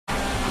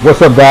What's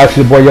up, guys? It's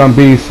your boy Young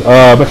Beast.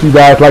 Make sure you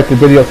guys like the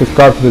video,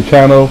 subscribe to the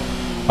channel,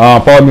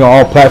 follow me on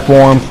all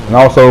platforms, and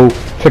also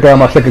check out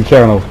my second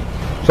channel.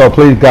 So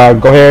please,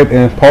 guys, go ahead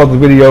and pause the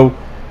video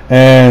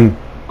and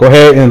go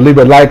ahead and leave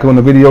a like on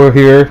the video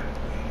here.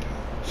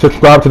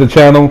 Subscribe to the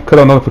channel, click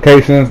on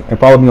notifications, and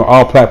follow me on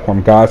all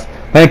platforms, guys.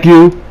 Thank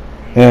you,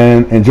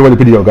 and enjoy the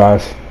video,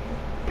 guys.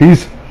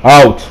 Peace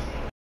out.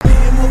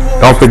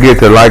 Don't forget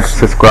to like,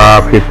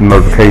 subscribe, hit the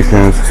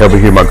notifications, help me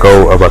hit my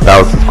goal of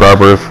 1,000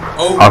 subscribers.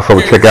 Also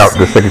check out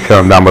the second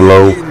channel down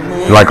below.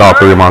 Like all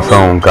three of my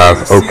songs,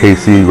 guys.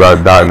 OKC,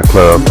 Ride Die in the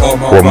Club,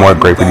 for more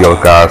great videos,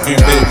 guys.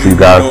 So you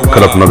guys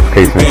cut up the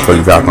notifications so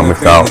you guys don't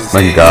miss out.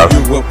 Thank you, guys.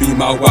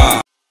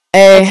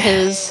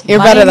 Hey, you're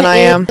better than I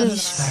am.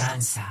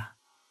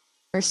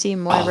 Mercy,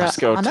 Moira. Let's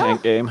go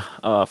tank game.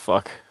 Oh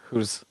fuck.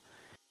 Who's? What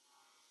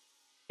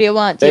do you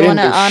want? Do They you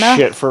didn't want do Anna?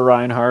 shit for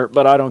Reinhardt,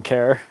 but I don't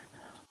care.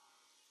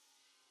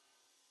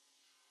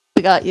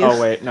 We got you. Oh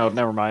wait, no,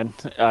 never mind.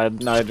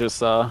 No, I just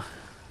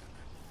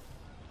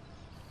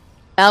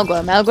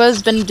Malgua.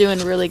 Malgua's been doing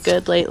really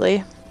good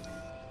lately.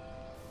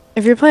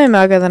 If you're playing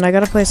Malga, then I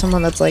gotta play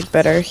someone that's like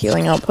better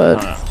healing output.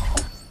 I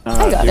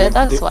got it.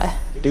 That's why.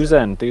 Do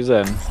Zen.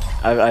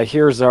 I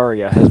hear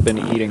Zarya has been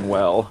eating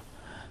well.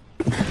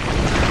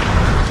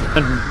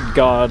 And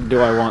God,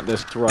 do I want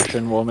this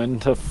Russian woman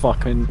to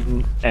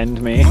fucking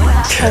end me?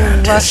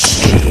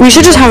 We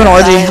should just have an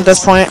orgy at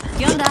this point.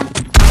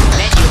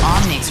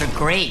 Omnics are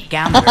great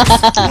gamblers.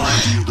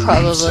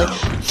 Probably.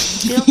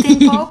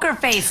 Built-in poker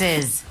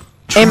faces.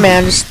 Hey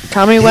man, just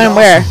tell me when and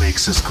where.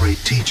 Makes us great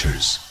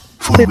teachers,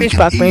 for we Please can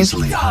fuck me.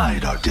 easily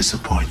hide our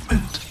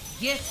disappointment.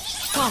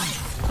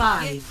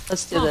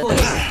 Let's do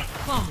this.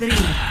 Oh,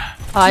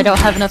 I don't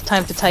have enough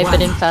time to type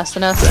it in fast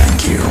enough.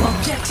 Thank you.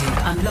 Objective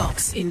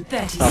unlocks in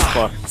 30 Oh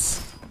fuck.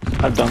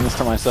 I've done this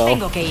to myself.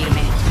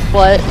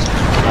 What?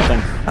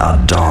 Nothing. A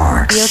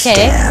dark You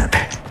okay? step.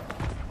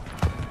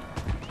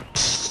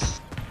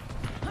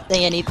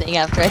 Say anything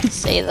after I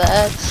say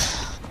that.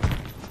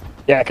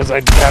 Yeah, because I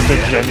have to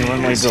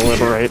genuinely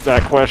deliberate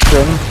that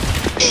question.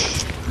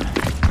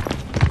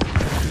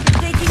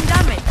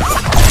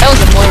 That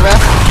was a Moira.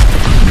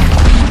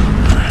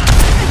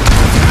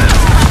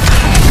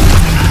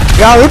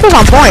 Yeah, Reaper's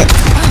on point.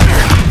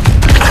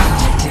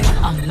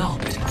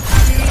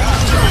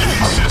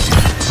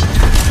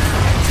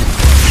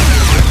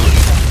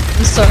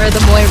 I'm sorry,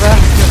 the Moira.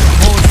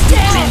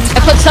 I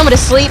put someone to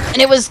sleep, and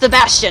it was the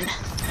Bastion.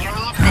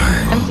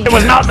 It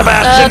was not the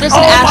Bastion! There's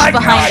an Ash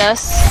behind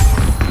us.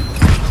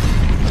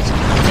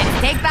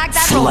 Take back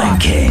that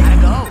Flanking.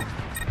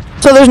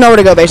 So there's nowhere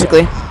to go,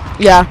 basically.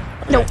 Yeah.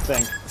 Nope.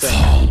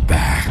 Fall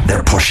back.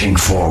 They're pushing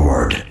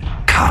forward.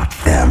 Cut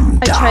them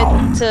I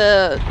down.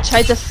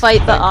 tried to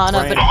fight the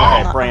Ana, but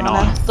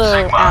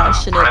the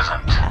Ash, and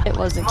it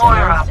wasn't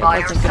gonna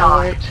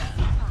work.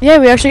 Yeah,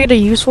 we actually get a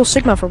useful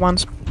Sigma for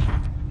once.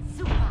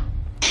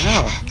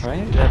 No,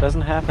 right? That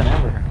doesn't happen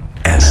ever.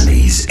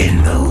 Enemies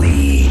in the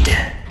lead.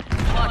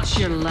 I'm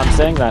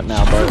saying that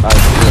now, but I really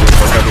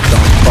hope I just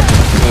don't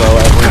fucking throw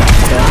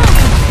everything.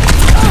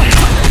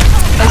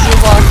 As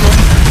you're walking.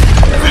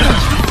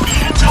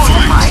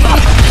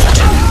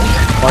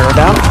 Moira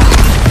down.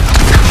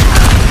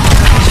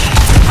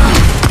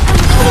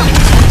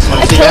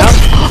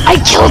 I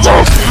killed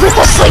her with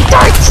a sleep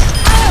dart!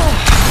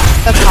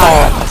 That's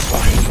hot.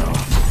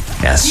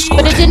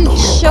 But it didn't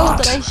show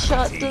that I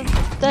shot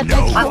that I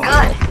killed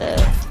her with it.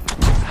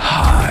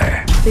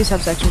 High. Please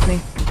have sex with me.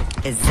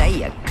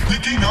 Isaiah.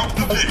 Picking up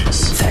the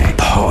base. They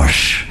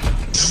push.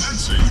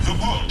 Commencing the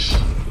push.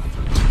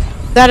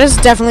 That is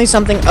definitely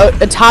something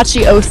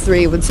Itachi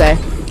 03 would say.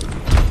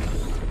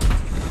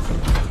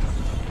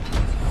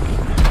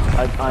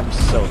 I'm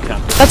so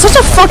tempted. That's such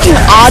a fucking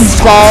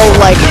oddball,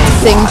 like,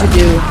 thing to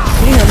do.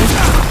 Can you hear me?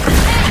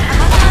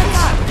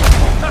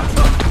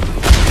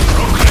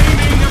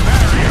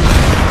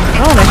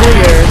 Oh, I hear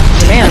your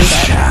demand.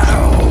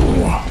 Shadow.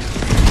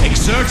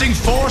 Exerting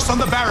force on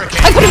the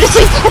barricade. I put him to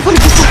sleep! I put him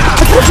to sleep!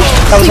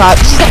 That was hot.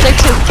 She's up there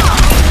too.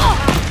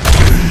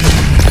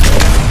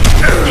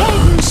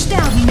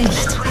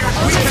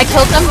 I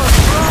killed them.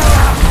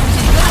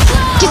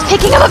 She's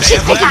picking him up!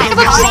 She's picking him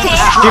up! She's picking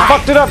him up! She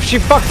fucked it up! She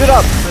fucked it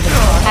up!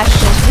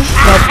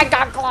 I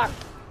got Glock!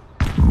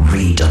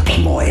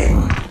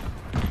 Redeploying.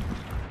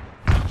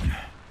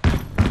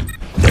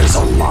 There's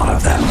a lot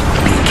of them.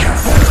 Be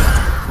careful.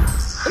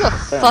 Who the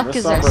fuck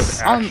is there?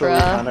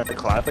 Sombra? Look at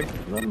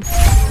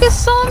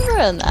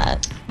Sombra in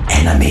that.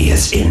 Enemy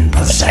is in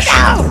possession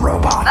of the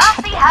robot.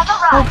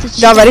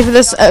 Y'all ready for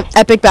this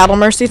epic battle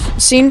mercy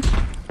scene?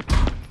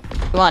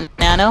 You want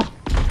Nano?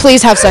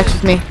 Please have sex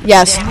with me.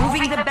 Yes.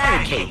 Moving the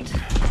barricade.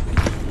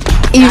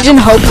 Asian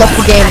Hope left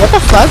the game. What the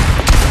fuck?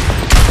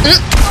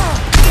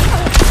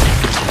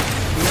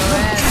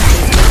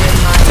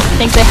 I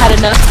think they had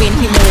enough being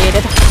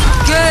humiliated.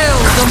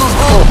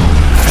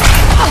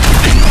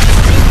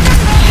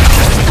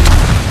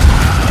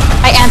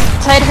 I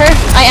antied her.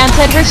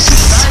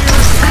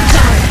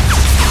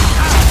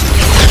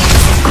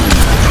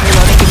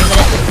 Reloading, give me a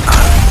minute.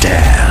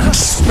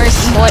 Dance.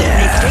 Mercy, what?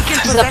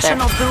 She's up there.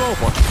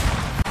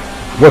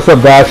 What's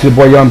up, guys? It's your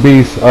boy Young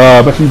Beast.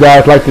 Make sure you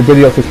guys like the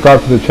video,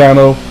 subscribe to the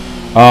channel,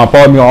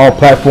 follow me on all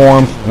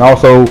platforms, and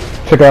also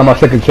check out my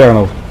second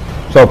channel.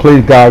 So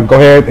please, guys, go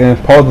ahead and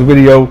pause the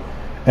video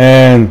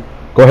and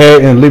go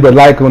ahead and leave a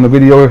like on the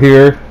video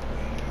here.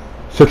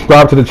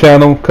 Subscribe to the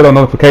channel, click on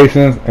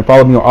notifications, and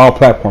follow me on all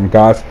platforms,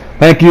 guys.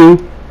 Thank you,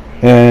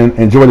 and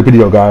enjoy the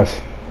video, guys.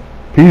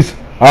 Peace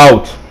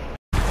out.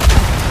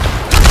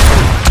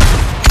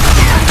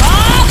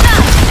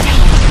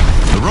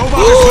 The robot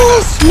is with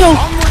us. No.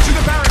 Onward to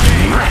the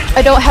barricade.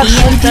 I don't have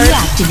sleep dirt.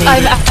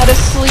 I'm out of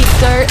sleep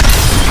dirt.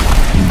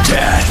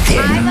 Death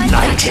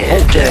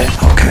ignited.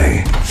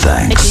 Okay,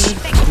 thanks.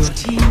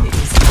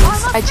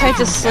 I tried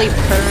to sleep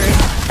her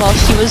while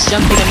she was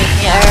jumping in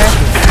the air.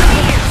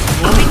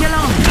 Moving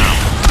along now.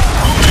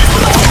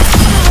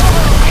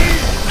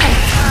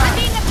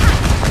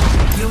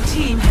 Your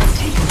team has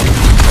taken.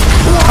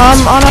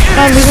 I'm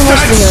losing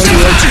most of the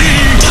healing.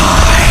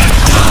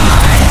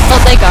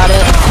 Oh, they got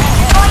it.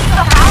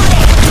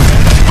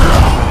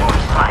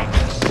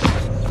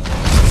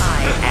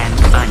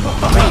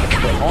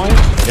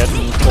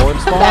 Getting forward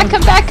spawn. Come back,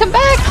 come back, come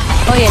back!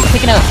 Oh yeah, you're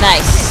picking up.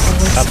 Nice.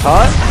 That's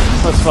hot.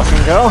 Let's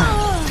fucking go.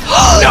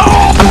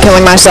 I'm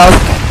killing myself.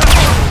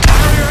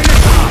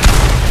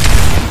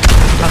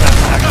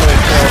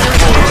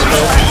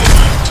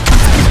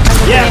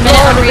 Give me a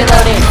minute, I'm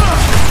reloading.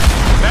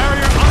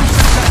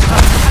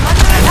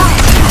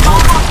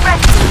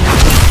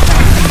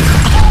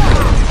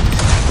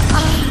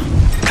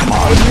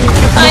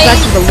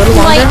 Back a little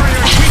longer.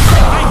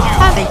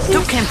 They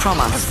took him from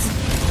us.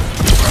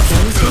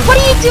 What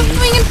are you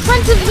doing in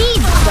front of me,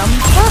 dumb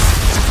fuck?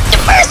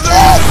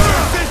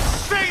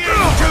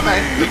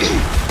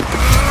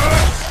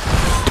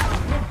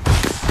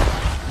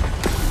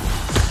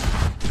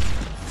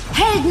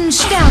 Helden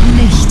sterben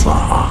nicht. I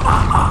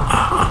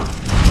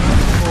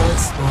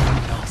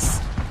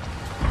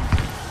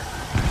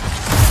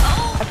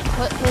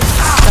put his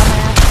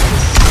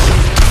dumbass.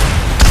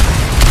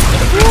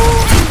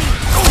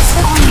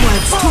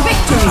 Onwards to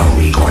victory. Are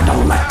we going to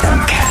let them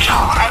catch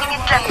up?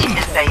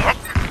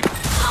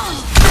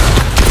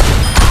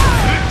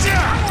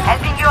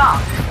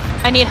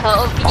 I need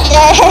help.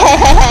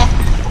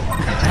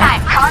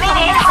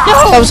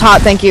 That was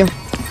hot, thank you.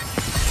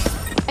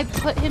 I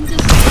put him to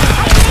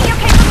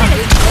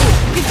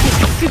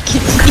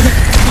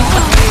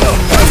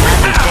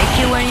Take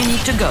you where you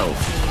need to go.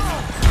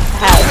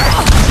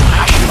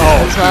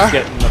 Oh, he's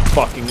getting the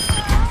fucking.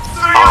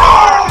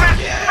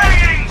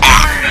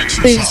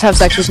 Please have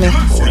sex with me.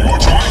 Hold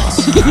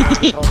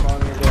on,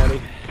 your daddy.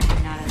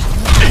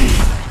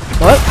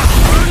 What?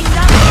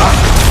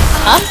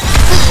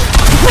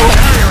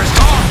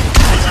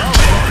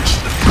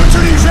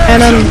 And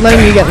I'm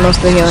letting you get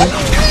most of the healing.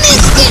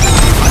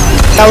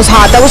 That was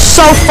hot. That was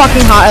so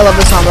fucking hot. I love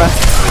the Sombra.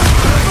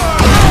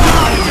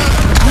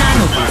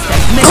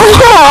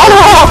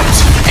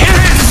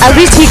 At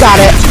least he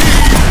got it.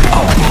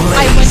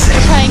 I went to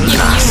try and give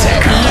you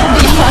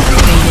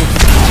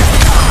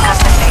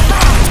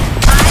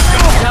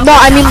No,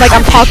 I mean like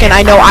I'm talking.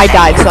 I know I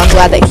died, so I'm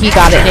glad that he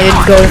got it and it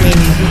didn't go to me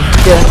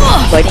to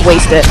like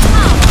waste it.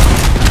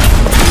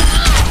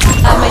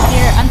 my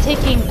dear, I'm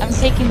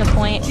taking the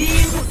point.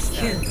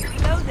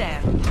 Hello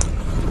there.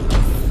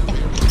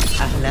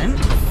 Ahlan.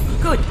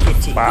 Good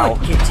kitty. Wow.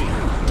 Good kitty.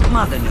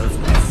 Mother knows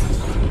best.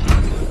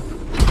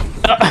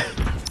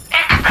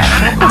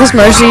 This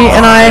Mercy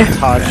and I.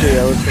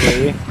 Tachio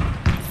 3.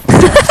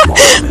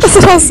 That's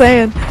what I was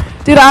saying.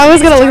 Dude, I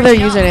was gonna look at their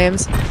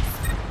usernames.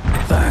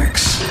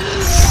 Thanks.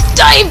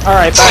 I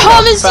Alright,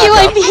 promise back you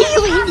up. I'm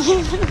healing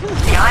you.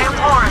 The Iron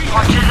Forest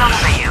watches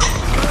over you.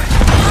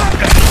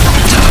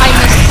 I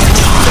missed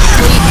the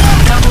sleep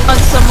on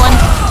someone.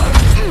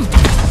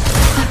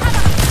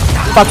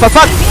 Fuck, fuck,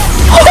 fuck!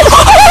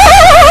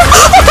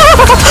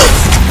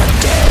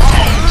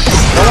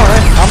 Don't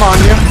worry, I'm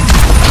on you.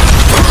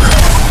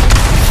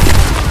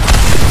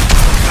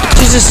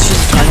 She's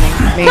threatening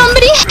me.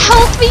 Somebody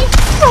help me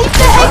fight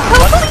the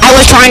echo. I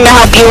was trying to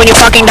help you when you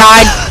fucking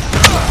died.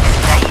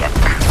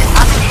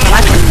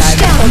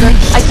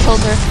 I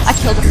killed her. I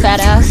killed a fat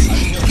ass.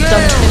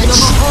 Dumb bitch.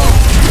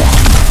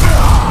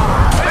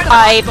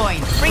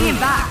 Bring him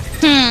back.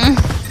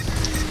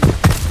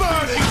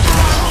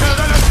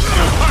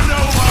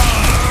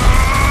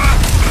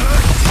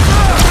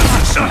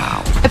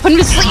 I put him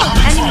to sleep.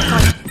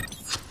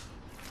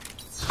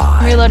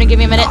 I'm reloading, give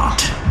me a minute.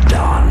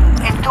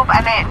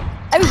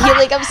 I'm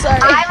healing, I'm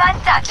sorry. I'm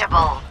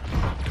untouchable.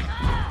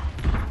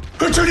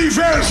 I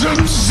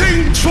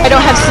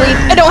don't have sleep.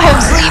 I don't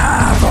have sleep.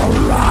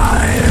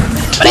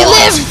 But I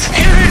live.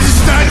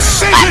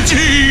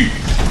 Insanity!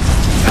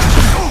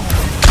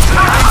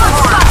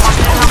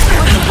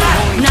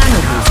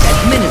 Nanoboost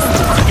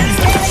administered.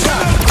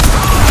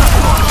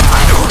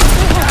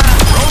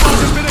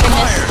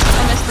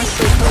 I missed the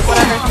sleep.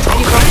 Whatever.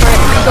 You go for it.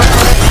 You go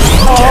for it.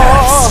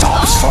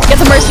 Oh. Get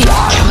the Mercy.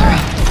 Kill her.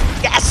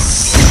 Yes.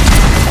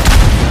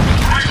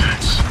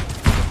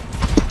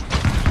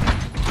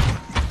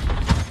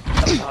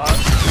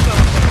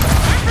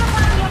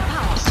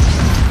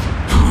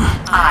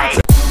 I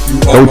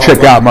Go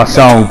check out my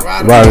song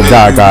Ride or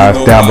Die,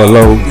 guys, down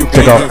below.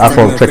 Check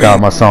out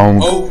my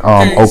song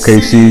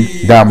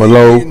OKC down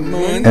below,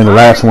 and the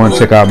last one,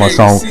 check out my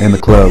song In the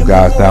Club,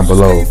 guys, down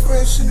below.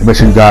 And make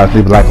sure you guys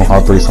leave a like on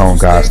all 3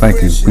 songs, guys.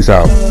 Thank you. Peace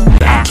out.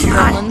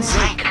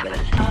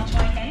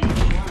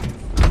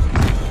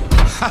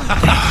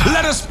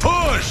 Let us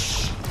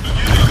push!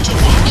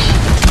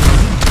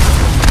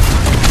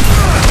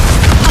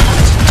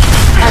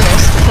 I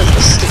missed because of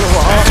the steel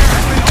wall.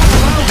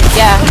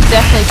 Yeah,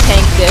 definitely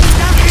tanked it.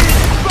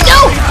 No!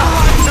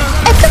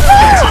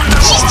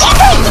 She's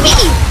teabagged me!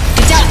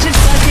 Adaptive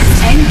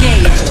circuits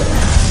engaged.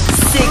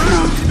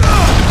 Signal.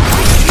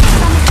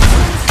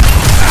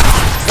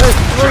 There's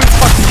 3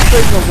 fucking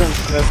signals in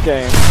this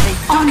game.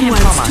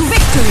 Onwards to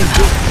victory.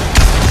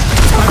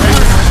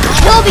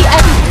 Kill the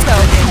Echo!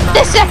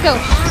 This Echo!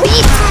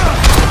 Please!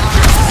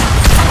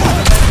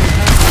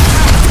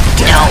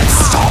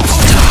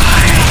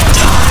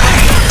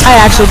 I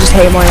actually just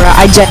hate Moira.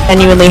 I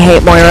genuinely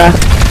hate Moira.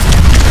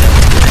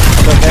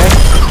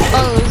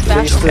 Oh, it was back.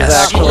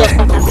 Actually,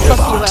 Fuck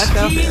you,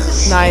 Echo.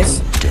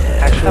 Nice.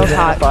 That was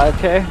hot.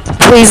 5K.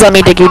 Please let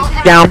me dig you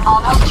down.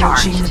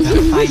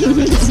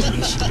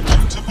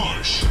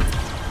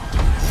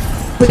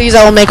 Please,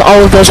 I will make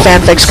all of those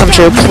fanfics come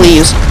true.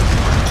 Please.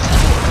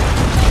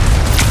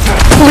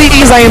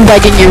 Please, I am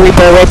begging you,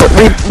 Reaper.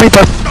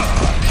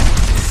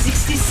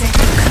 60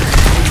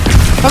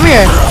 seconds. Come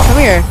here. Come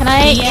here. Can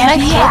I kill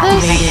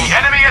this? The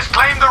enemy has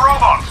claimed the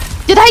robot!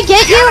 Did I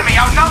get The you? enemy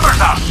outnumbers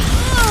us!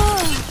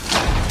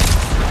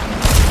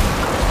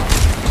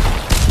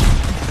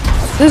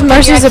 This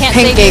Mercy's I a can't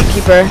pink save you.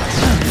 gatekeeper.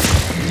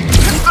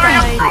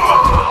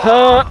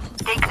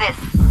 Take this.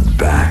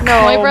 No,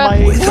 my Moira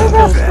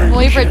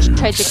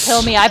tried to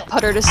kill me. I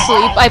put her to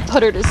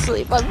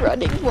sleep. I'm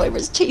running.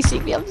 Moira's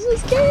chasing me. I'm so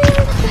scared.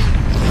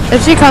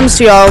 If she comes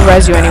to you, I'll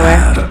res you anyway.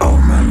 I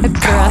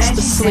put her ass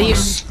to sleep.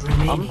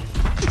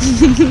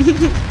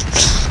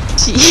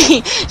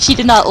 She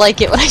did not like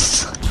it when I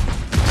slept.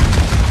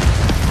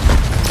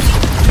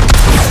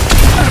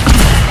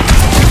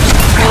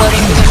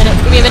 Reloading.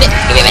 Give me a minute.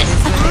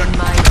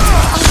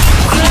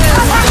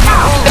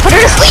 I put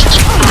her to sleep.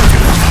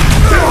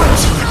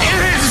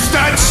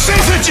 Instant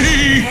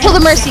synergy! Kill the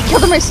Mercy.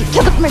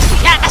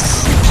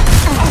 Yes.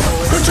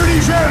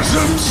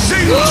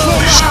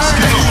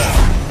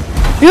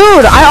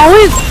 Dude,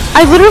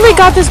 I literally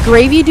got this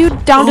gravy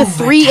dude down to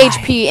 3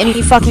 HP and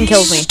he fucking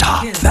kills me.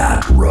 Stop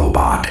that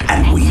robot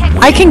and we win.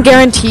 I can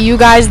guarantee you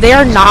guys, they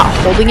are not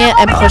holding it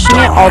and pushing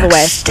it all the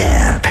way.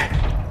 Step.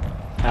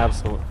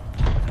 Absolutely.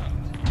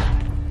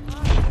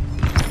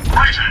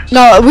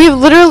 No, we've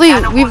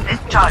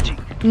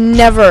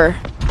never.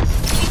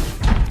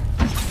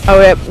 Oh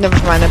wait, never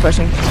mind, they're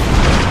pushing. I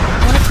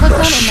want to click on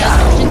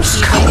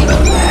emergency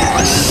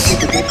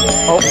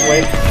Oh,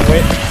 wait.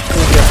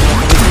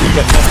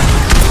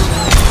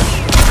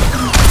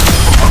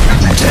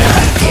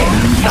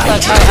 I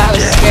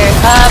was scared.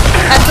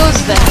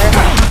 Echo's there.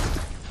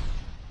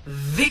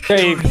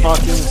 Okay,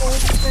 fucking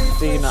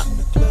Cena.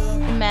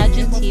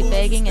 Imagine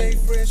teabagging and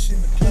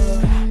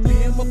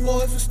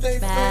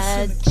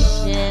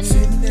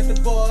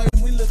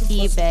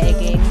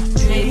teabagging.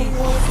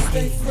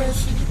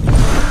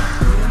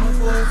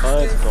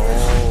 Let's go.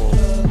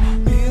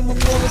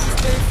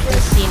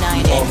 C9.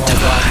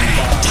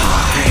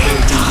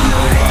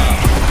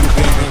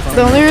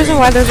 The only reason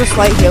why there's a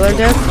slight healer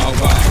dip,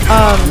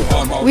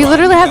 we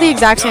literally have the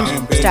exact same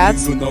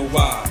stats,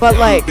 but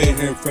like, I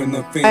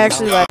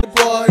actually like.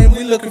 I'm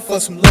looking for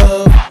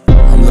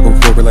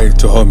a related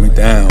to hold me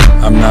down.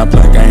 I'm not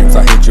playing games,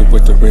 I hit you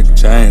with the Rick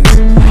James.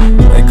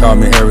 They call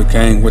me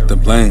Hurricane with the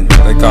bling.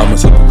 They call me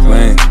Super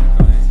Clean.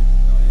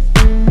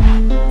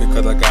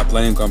 Because I got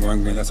blame, got my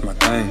ring, that's my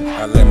thing.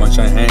 I let my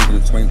chain hang in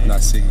the swing when I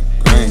see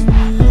green.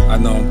 I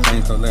know I'm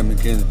playing, so let me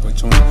get in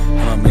between.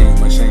 I'm a mean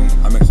machine.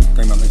 I make some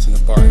scream, I mention the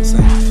bar and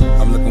sing.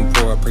 I'm looking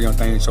for a pretty young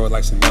thing, show it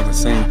like she never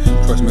seen.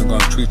 Trust me, I'm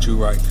gonna treat you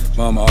right.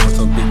 Mama always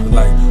told me,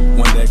 like,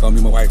 one day I'm gonna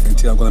be my wife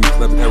until I'm gonna be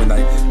clubbing every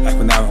night.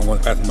 After now, I'm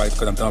gonna pass the mic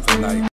because I'm done for the night.